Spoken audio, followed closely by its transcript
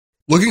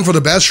Looking for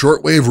the best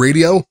shortwave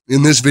radio?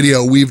 In this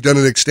video, we've done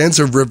an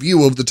extensive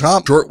review of the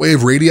top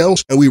shortwave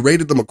radios, and we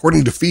rated them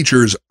according to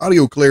features,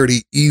 audio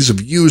clarity, ease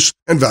of use,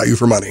 and value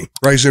for money.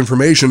 Price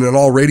information and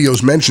all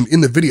radios mentioned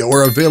in the video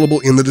are available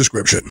in the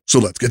description. So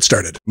let's get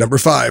started. Number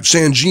 5,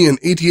 Sangean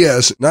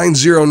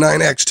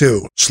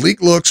ATS-909X2.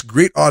 Sleek looks,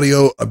 great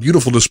audio, a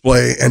beautiful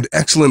display, and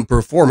excellent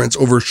performance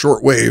over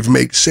shortwave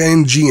make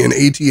Sangean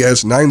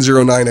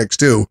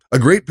ATS-909X2 a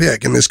great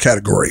pick in this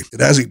category. It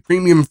has a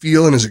premium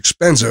feel and is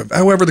expensive.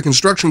 However, the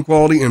construction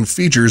quality and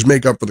features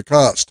make up for the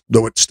cost,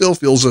 though it still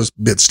feels a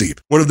bit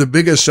steep. One of the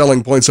biggest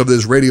selling points of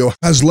this radio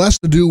has less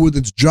to do with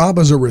its job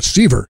as a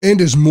receiver and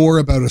is more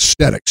about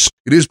aesthetics.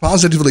 It is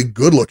positively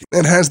good looking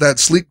and has that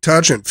sleek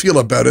touch and feel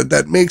about it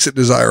that makes it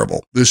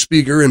desirable. The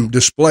speaker and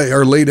display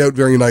are laid out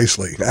very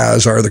nicely,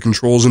 as are the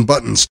controls and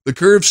buttons. The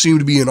curves seem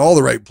to be in all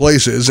the right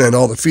places, and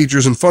all the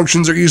features and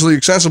functions are easily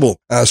accessible.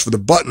 As for the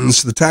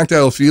buttons, the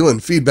tactile feel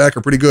and feedback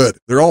are pretty good.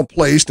 They're all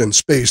placed and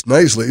spaced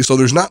nicely, so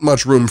there's not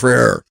much room for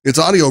error. Its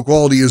audio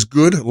quality is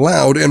good,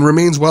 loud, and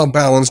remains well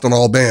balanced on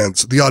all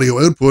bands. The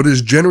audio output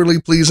is generally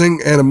pleasing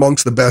and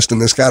amongst the best in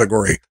this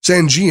category.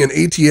 Sangean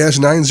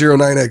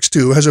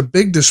ATS-909X2 has a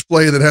big display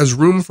that has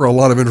room for a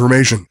lot of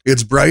information.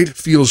 It's bright,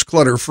 feels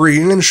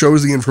clutter-free, and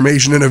shows the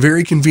information in a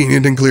very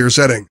convenient and clear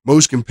setting.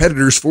 Most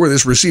competitors for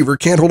this receiver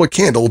can't hold a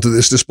candle to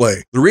this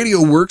display. The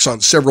radio works on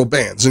several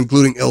bands,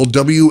 including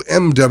LW,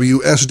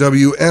 MW,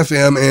 SW,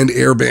 FM, and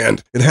Air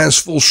band. It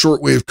has full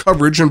shortwave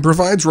coverage and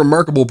provides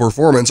remarkable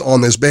performance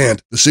on this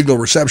band. The signal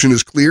reception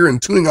is clear and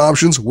tuning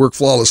options work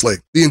flawlessly.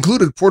 The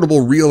included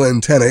portable reel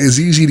antenna is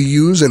easy to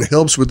use and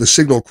helps with the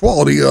signal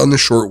quality on the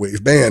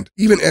shortwave band.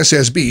 Even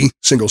SSB,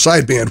 single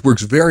sideband,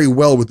 works very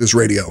well with this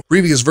radio.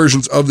 Previous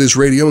versions of this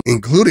radio,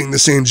 including the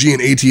Sangean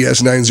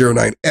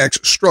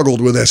ATS-909X, struggled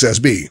with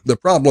SSB. The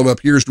problem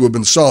appears to have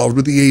been solved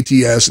with the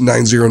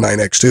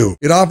ATS-909X2.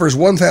 It offers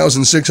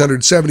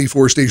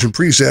 1,674 station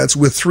presets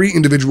with 3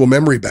 individual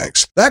memory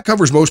banks. That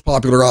covers most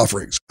popular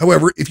offerings.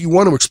 However, if you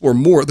want to explore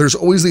more, there's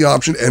always the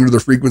option to enter the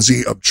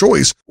frequency of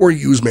choice or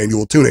use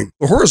manual tuning.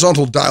 The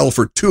horizontal dial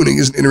for tuning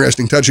is an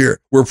interesting touch here.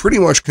 We're pretty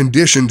much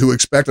conditioned to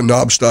expect a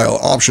knob-style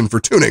option for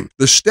tuning.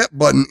 The step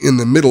button in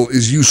the middle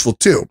is useful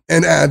too,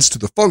 and adds to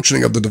the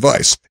functioning of the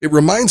device. It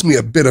reminds me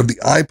a bit of the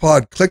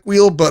iPod click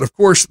wheel, but of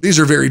course, these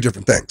are very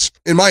different things.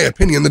 In my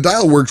opinion, the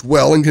dial works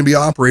well and can be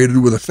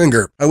operated with a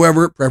finger.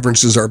 However,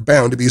 preferences are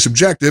bound to be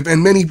subjective,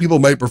 and many people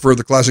might prefer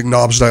the classic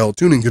knob-style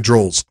tuning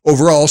controls.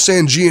 Overall,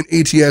 Sangean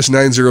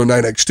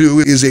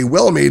ATS-909X2 is a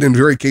well-made and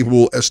very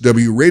capable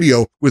SW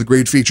radio with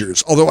great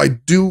features, although I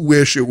do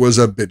wish it was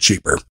a bit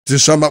cheaper. To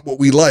sum up, what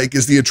we like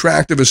is the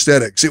attractive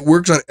aesthetics. It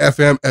works on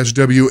FM,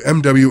 SW,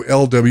 MW,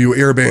 LW,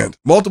 airband,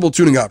 multiple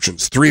tuning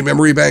options, 3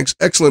 memory banks,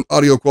 excellent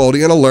audio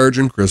quality, and a large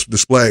and crisp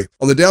display.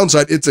 On the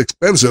downside, it's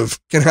expensive,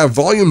 can have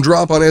volume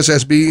drop on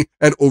SSB,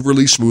 and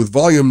overly smooth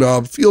volume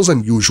knob feels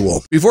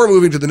unusual. Before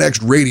moving to the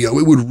next radio,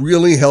 it would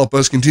really help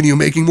us continue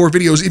making more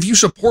videos if you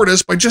support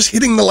us by just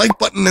hitting the like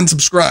button and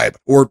subscribe,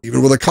 or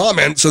even with a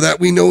comment so that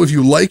we know if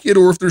you like it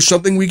or if there's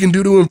something we can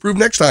do to improve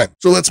next time.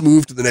 So let's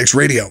move to the next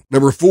radio.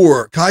 Number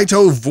 4,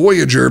 Kaito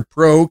Voyager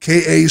Pro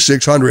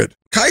KA600.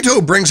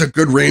 Kaito brings a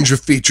good range of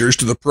features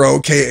to the Pro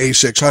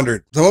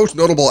KA600. The most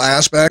notable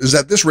aspect is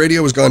that this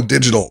radio has gone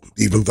digital,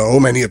 even though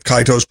many of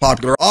Kaito's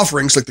popular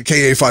offerings like the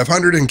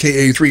KA500 and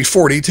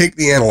KA340 take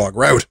the analog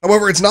route.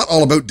 However, it's not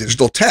all about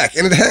digital tech,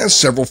 and it has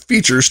several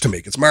features to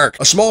make its mark.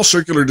 A small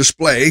circular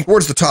display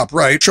towards the top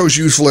right shows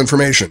useful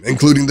information,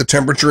 including the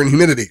temperature and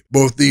humidity.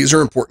 Both these are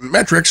important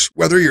metrics,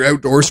 whether you're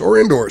outdoors or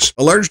indoors.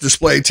 A large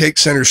display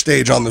takes center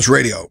stage on this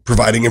radio,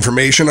 providing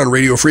information on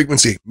radio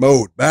frequency,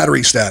 mode,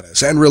 battery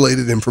status, and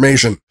related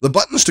information. The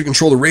buttons to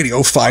control the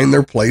radio find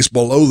their place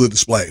below the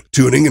display.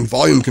 Tuning and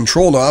volume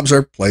control knobs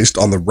are placed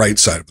on the right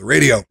side of the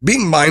radio.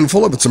 Being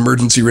mindful of its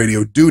emergency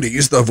radio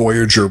duties, the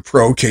Voyager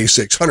Pro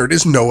K600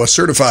 is NOAA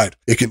certified.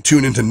 It can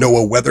tune into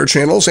NOAA weather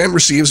channels and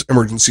receives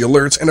emergency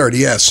alerts and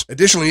RDS.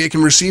 Additionally, it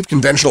can receive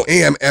conventional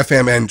AM,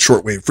 FM, and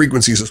shortwave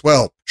frequencies as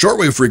well.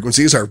 Shortwave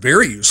frequencies are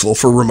very useful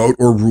for remote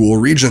or rural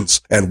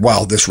regions, and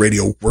while this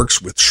radio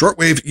works with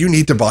shortwave, you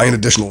need to buy an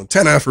additional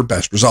antenna for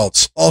best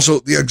results. Also,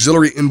 the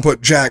auxiliary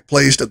input jack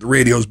placed at the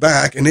radio's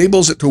back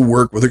enables it to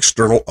work with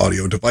external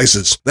audio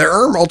devices. There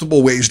are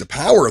multiple ways to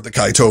power the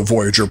Kaito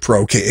Voyager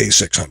Pro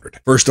KA600.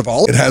 First of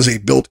all, it has a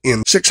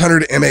built-in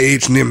 600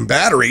 mAh NIM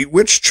battery,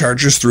 which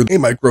charges through a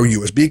micro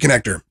USB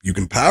connector. You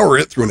can power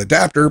it through an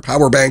adapter,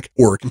 power bank,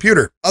 or a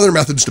computer. Other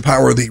methods to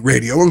power the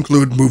radio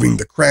include moving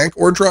the crank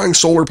or drawing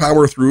solar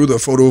power through the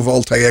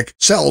photovoltaic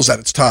cells at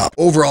its top.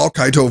 Overall,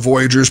 Kaito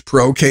Voyager's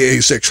Pro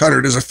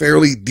KA600 is a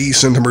fairly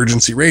decent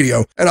emergency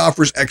radio and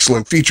offers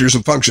excellent features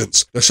and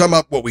functions. To sum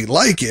up, what we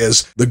like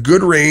is the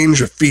good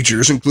range of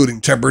features,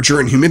 including temperature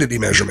and humidity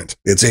measurement.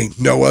 It's a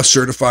NOAA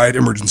certified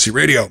emergency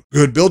radio,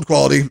 good build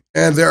quality,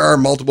 and there are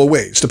multiple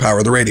ways to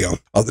power the radio.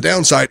 On the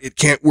downside, it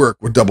can't work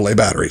with AA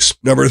batteries.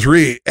 Number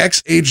 3,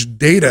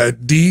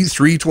 XHDATA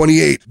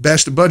D328,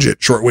 best budget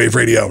shortwave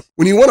radio.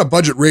 When you want a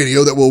budget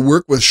radio that will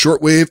work with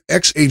shortwave,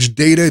 XHDATA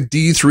XHDATA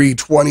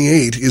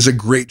D328 is a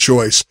great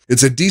choice.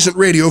 It's a decent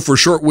radio for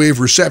shortwave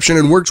reception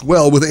and works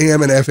well with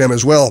AM and FM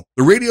as well.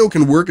 The radio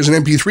can work as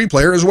an MP3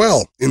 player as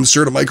well.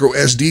 Insert a micro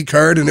SD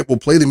card and it will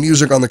play the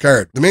music on the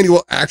card. The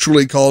manual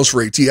actually calls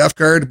for a TF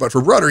card, but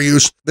for broader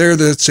use, they're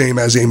the same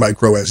as a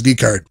micro SD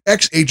card.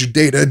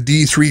 XHDATA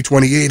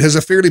D328 has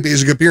a fairly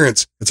basic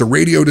appearance. It's a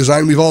radio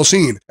design we've all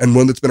seen, and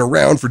one that's been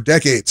around for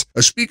decades.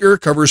 A speaker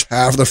covers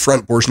half the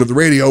front portion of the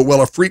radio, while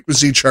a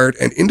frequency chart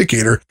and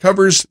indicator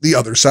covers the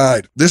other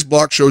side. This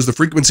block shows the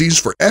frequencies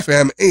for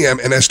FM, AM,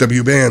 and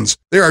SW bands.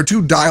 There are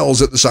two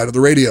dials at the side of the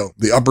radio.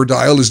 The upper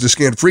dial is to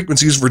scan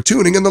frequencies for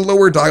tuning, and the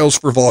lower dials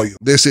for volume.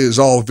 This is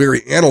all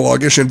very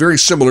analogish and very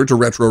similar to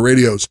retro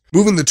radios.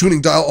 Moving the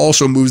tuning dial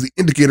also moves the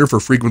indicator for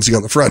frequency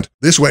on the front.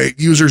 This way,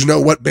 users know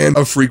what band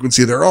of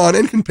frequency they're on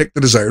and can pick the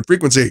desired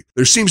frequency.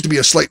 There seems to be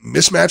a slight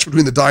mismatch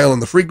between the dial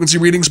and the frequency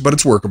readings, but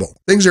it's workable.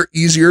 Things are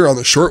easier on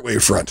the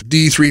shortwave front.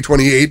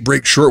 D328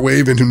 breaks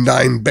shortwave into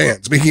 9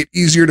 bands, making it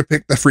easier to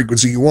pick the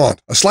frequency you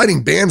want. A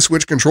sliding band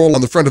switch control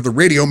on the front of the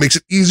radio makes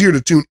it easier to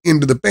tune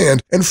into the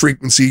band and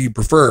frequency you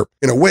prefer.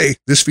 In a way,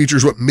 this feature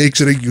is what makes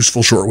it a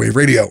useful shortwave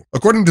radio.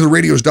 According to the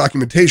radio's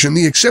documentation,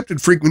 the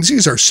accepted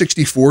frequencies are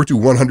 64 to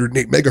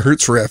 108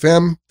 MHz for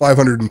FM,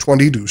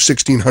 520 to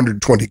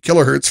 1620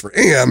 kHz for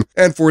AM,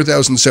 and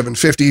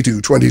 4750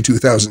 to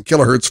 22,000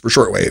 kHz for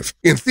shortwave.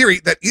 In theory,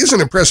 that is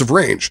an impressive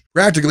range.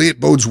 Practically, it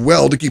bodes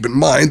well to keep in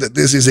mind that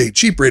this is a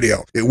cheap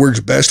radio. It works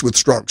best with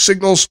strong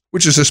signals,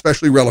 which is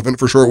especially relevant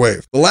for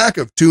shortwave. The lack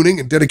of tuning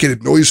and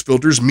dedicated noise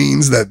filters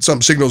means that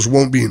some signals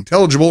won't be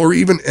intelligible or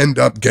even end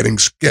up getting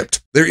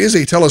skipped. There is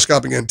a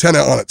telescoping antenna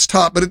on its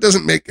top, but it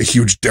doesn't make a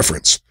huge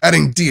difference.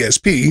 Adding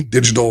DSP,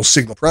 digital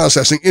signal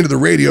processing, into the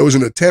radio is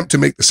an attempt to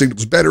make the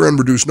signals better and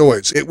reduce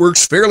noise. It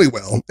works fairly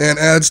well and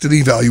adds to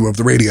the value of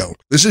the radio.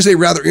 This is a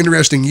rather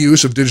interesting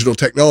use of digital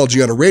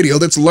technology on a radio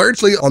that's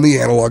largely on the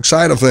analog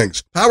side of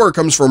things. Power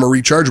comes from a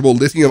rechargeable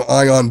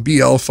lithium-ion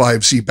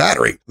BL5C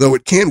battery, though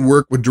it can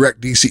work with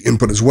direct DC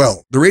input as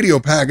well. The radio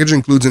package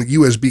includes a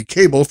USB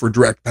cable for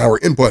direct power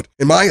input.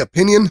 In my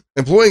opinion,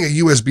 employing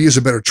a USB is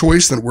a better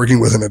choice than working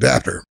with an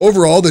adapter.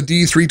 Overall, the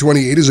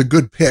D328 is a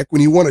good pick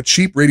when you want a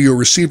cheap radio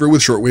receiver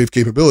with shortwave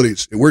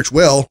capabilities. It works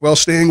well while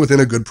staying within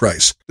a good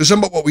price. To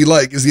sum up what we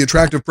like is the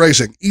attractive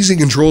pricing, easy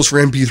controls for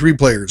MP3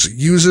 players,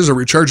 uses a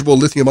rechargeable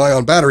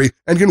lithium-ion battery,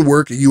 and can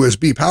work a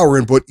USB power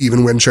input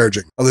even when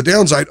charging. On the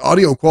downside,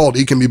 audio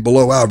quality can be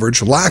below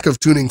average, lack of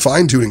tuning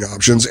fine-tuning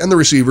options, and the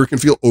receiver can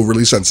feel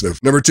overly sensitive.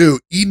 Number 2,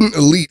 Eton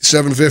Elite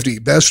 750,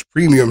 best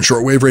premium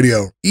shortwave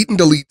radio. Eton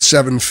Elite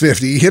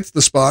 750 hits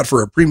the spot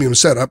for a premium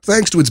setup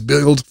thanks to its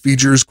build,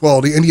 features,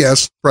 quality, and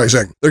yes,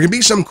 pricing. There can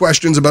be some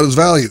questions about its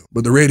value,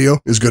 but the radio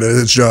is good at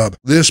its job.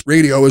 This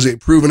radio is a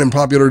proven and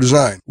popular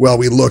design. While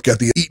we look at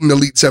the Eton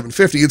Elite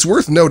 750, it's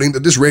worth noting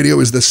that this radio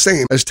is the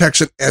same as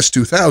Tecsun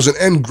S2000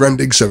 and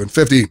Grundig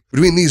 750.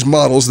 Between these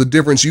models, the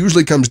difference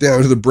usually comes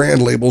down to the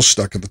brand labels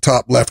stuck at the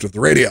top left of the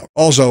radio.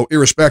 Also,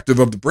 irrespective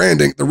of the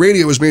branding, the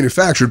radio is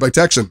manufactured by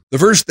Tecsun. The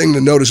first thing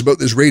to notice about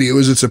this radio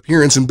is its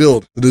appearance and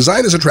build. The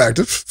design is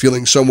attractive,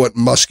 feeling somewhat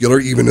muscular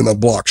even in the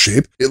block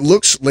shape. It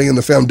looks laying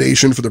the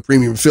foundation for the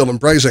premium feel and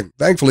pricing.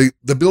 Thankfully,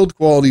 the build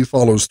quality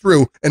follows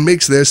through and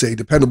makes this a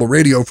dependable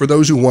radio for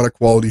those who want a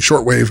quality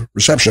shortwave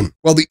reception.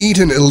 While the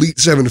Eton Elite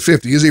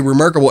 750 is a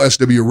remarkable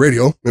SW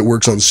radio, it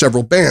works on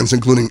several bands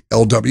including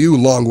LW,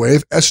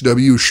 longwave,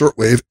 SW,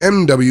 shortwave,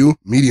 MW,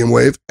 medium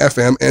wave,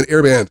 FM, and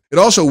airband. It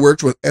also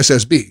works with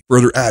SSB,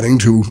 further adding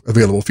to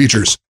available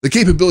features. The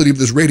capability of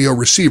this radio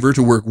receiver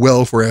to work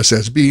well for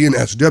SSB and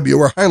SW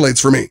are highlights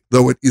for me,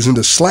 though it isn't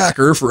a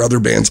slacker for other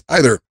bands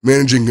either.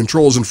 Managing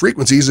controls and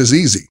frequencies is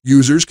easy.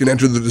 Users can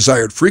enter the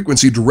desired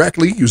frequency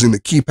directly using the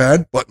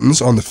keypad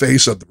buttons on the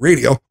face of the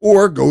radio,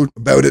 or go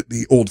about it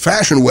the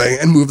old-fashioned way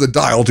and move the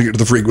dial to get to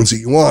the frequency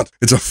you want.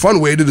 It's a fun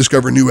way to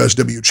discover new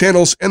SW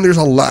channels, and there's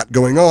a lot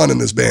going on in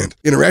this band.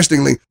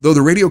 Interestingly, though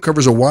the radio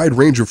covers a wide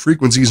range of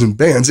frequencies and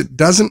bands, it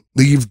doesn't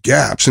leave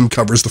gaps and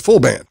covers the full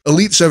band.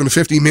 Elite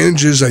 750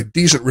 manages a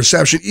decent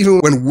reception even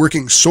when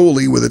working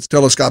solely with its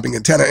telescoping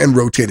antenna and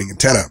rotating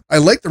antenna. I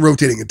like the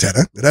rotating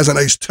antenna. It has a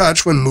nice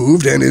touch when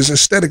moved and is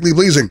aesthetically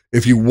pleasing.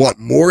 If you want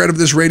more out of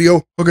this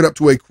radio, hook it up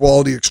to a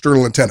quality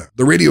external antenna.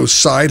 The radio's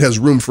side has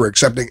room for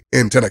accepting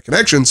antenna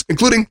connections,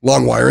 including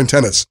long wire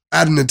antennas.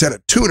 Add an antenna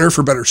tuner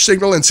for better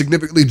signal and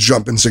significantly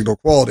jump in signal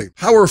quality.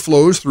 Power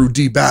flows through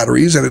D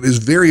batteries, and it is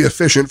very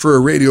efficient for a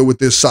radio with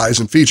this size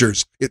and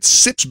features. It's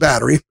 6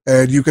 battery,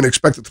 and you can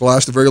expect it to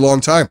last a very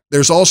long time.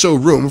 There's also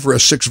room for a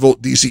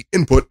 6-volt DC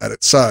input at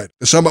its side.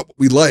 To sum up what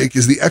we like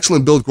is the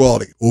excellent build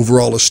quality,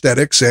 overall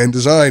aesthetics, and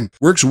design.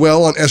 Works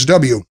well on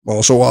SW.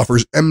 Also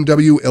offers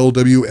MW,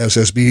 LW,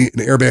 SSB,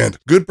 and airband.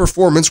 Good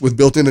performance with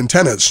built-in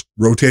antennas,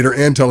 rotator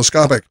and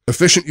telescopic.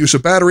 Efficient use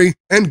of battery,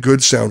 and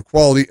good sound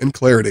quality and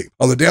clarity.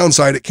 On the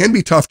downside, it can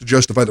be tough to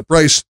justify the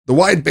price. The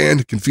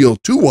wideband can feel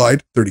too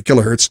wide, 30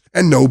 kHz,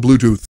 and no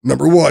Bluetooth.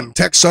 Number 1,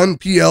 Tecsun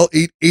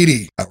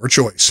PL880, our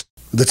choice.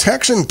 The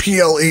Tecsun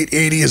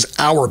PL880 is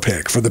our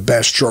pick for the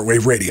best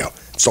shortwave radio.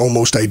 It's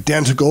almost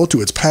identical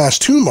to its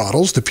past 2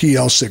 models, the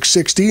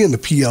PL660 and the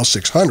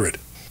PL600.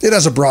 It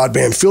has a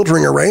broadband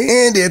filtering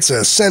array, and it's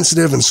a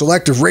sensitive and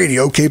selective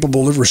radio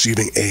capable of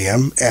receiving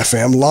AM,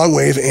 FM,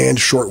 longwave, and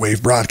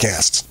shortwave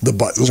broadcasts. The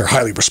buttons are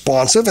highly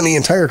responsive, and the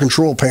entire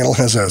control panel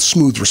has a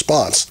smooth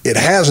response. It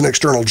has an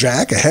external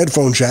jack, a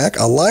headphone jack,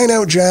 a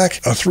line-out jack,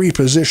 a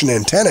 3-position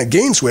antenna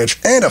gain switch,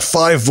 and a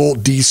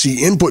 5-volt DC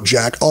input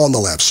jack on the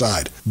left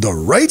side. The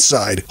right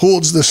side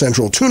holds the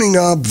central tuning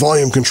knob,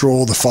 volume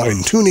control, the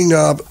fine tuning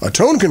knob, a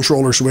tone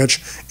controller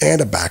switch,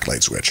 and a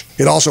backlight switch.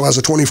 It also has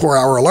a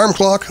 24-hour alarm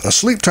clock, a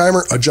sleep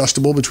timer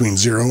adjustable between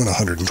 0 and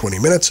 120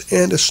 minutes,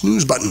 and a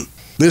snooze button.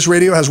 This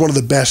radio has one of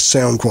the best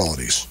sound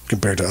qualities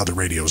compared to other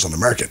radios on the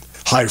market.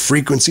 High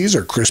frequencies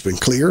are crisp and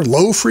clear,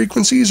 low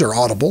frequencies are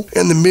audible,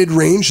 and the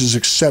mid-range is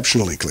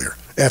exceptionally clear.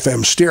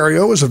 FM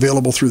stereo is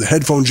available through the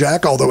headphone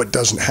jack, although it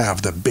doesn't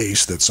have the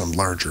bass that some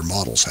larger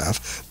models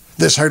have.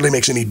 This hardly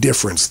makes any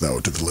difference, though,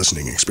 to the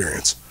listening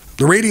experience.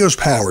 The radio is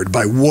powered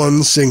by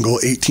one single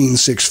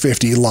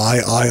 18650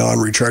 Li-ion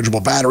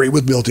rechargeable battery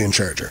with built-in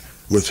charger.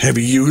 With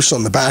heavy use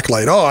on the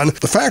backlight on,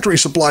 the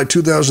factory-supplied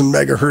 2000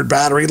 MHz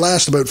battery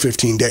lasts about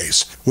 15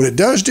 days. When it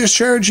does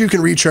discharge, you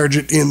can recharge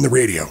it in the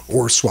radio,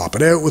 or swap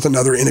it out with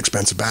another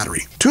inexpensive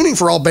battery. Tuning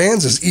for all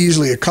bands is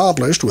easily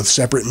accomplished with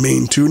separate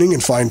main tuning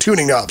and fine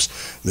tuning knobs.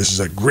 This is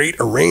a great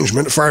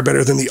arrangement, far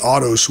better than the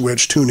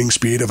auto-switch tuning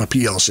speed of a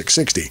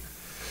PL660.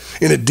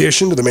 In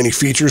addition to the many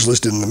features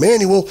listed in the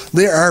manual,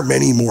 there are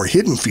many more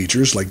hidden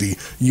features like the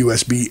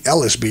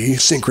USB-LSB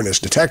synchronous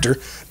detector,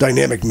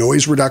 dynamic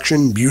noise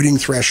reduction, muting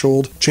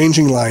threshold,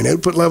 changing line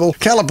output level,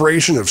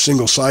 calibration of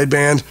single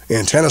sideband,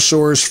 antenna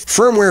source,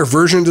 firmware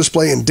version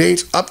display and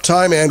date,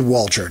 uptime, and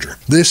wall charger.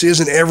 This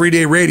is an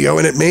everyday radio,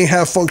 and it may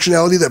have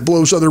functionality that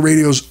blows other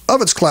radios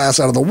of its class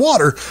out of the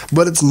water,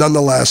 but it's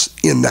nonetheless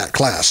in that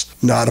class.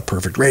 Not a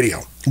perfect radio,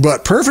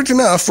 but perfect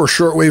enough for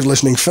shortwave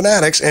listening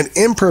fanatics and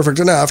imperfect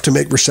enough to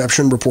make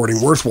reception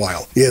reporting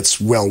worthwhile. It's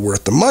well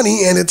worth the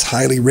money, and it's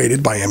highly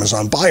rated by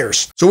Amazon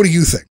buyers. So what do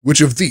you think?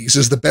 Which of these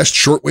is the best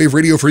shortwave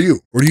radio for you?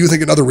 Or do you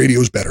think another radio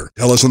is better?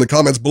 Tell us in the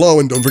comments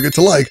below, and don't forget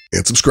to like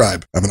and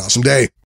subscribe. Have an awesome day.